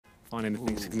find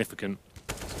anything significant.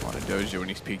 Spotted Doja when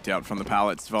he's peeked out from the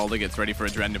pallets. Valde gets ready for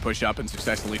Adren to push up and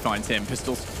successfully finds him.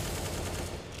 Pistols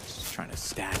just trying to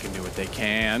stack and do what they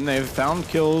can. They've found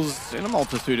kills in a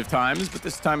multitude of times, but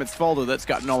this time it's Valde that's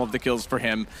gotten all of the kills for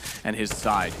him and his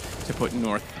side to put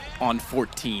North on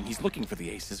 14. He's looking for the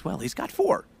ace as well. He's got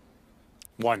 4.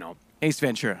 Why not? Ace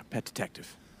Ventura, pet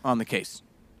detective, on the case,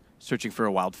 searching for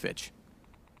a wild fitch.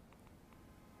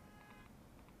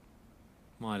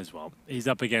 Might as well. He's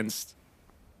up against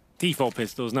default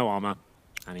pistols, no armor,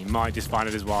 and he might just find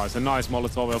it as well. It's a nice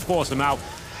Molotov. It'll force him out.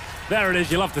 There it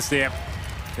is. You love to see it.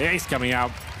 The ace coming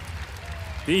out.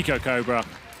 The Eco Cobra.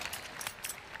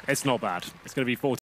 It's not bad. It's going to be 14.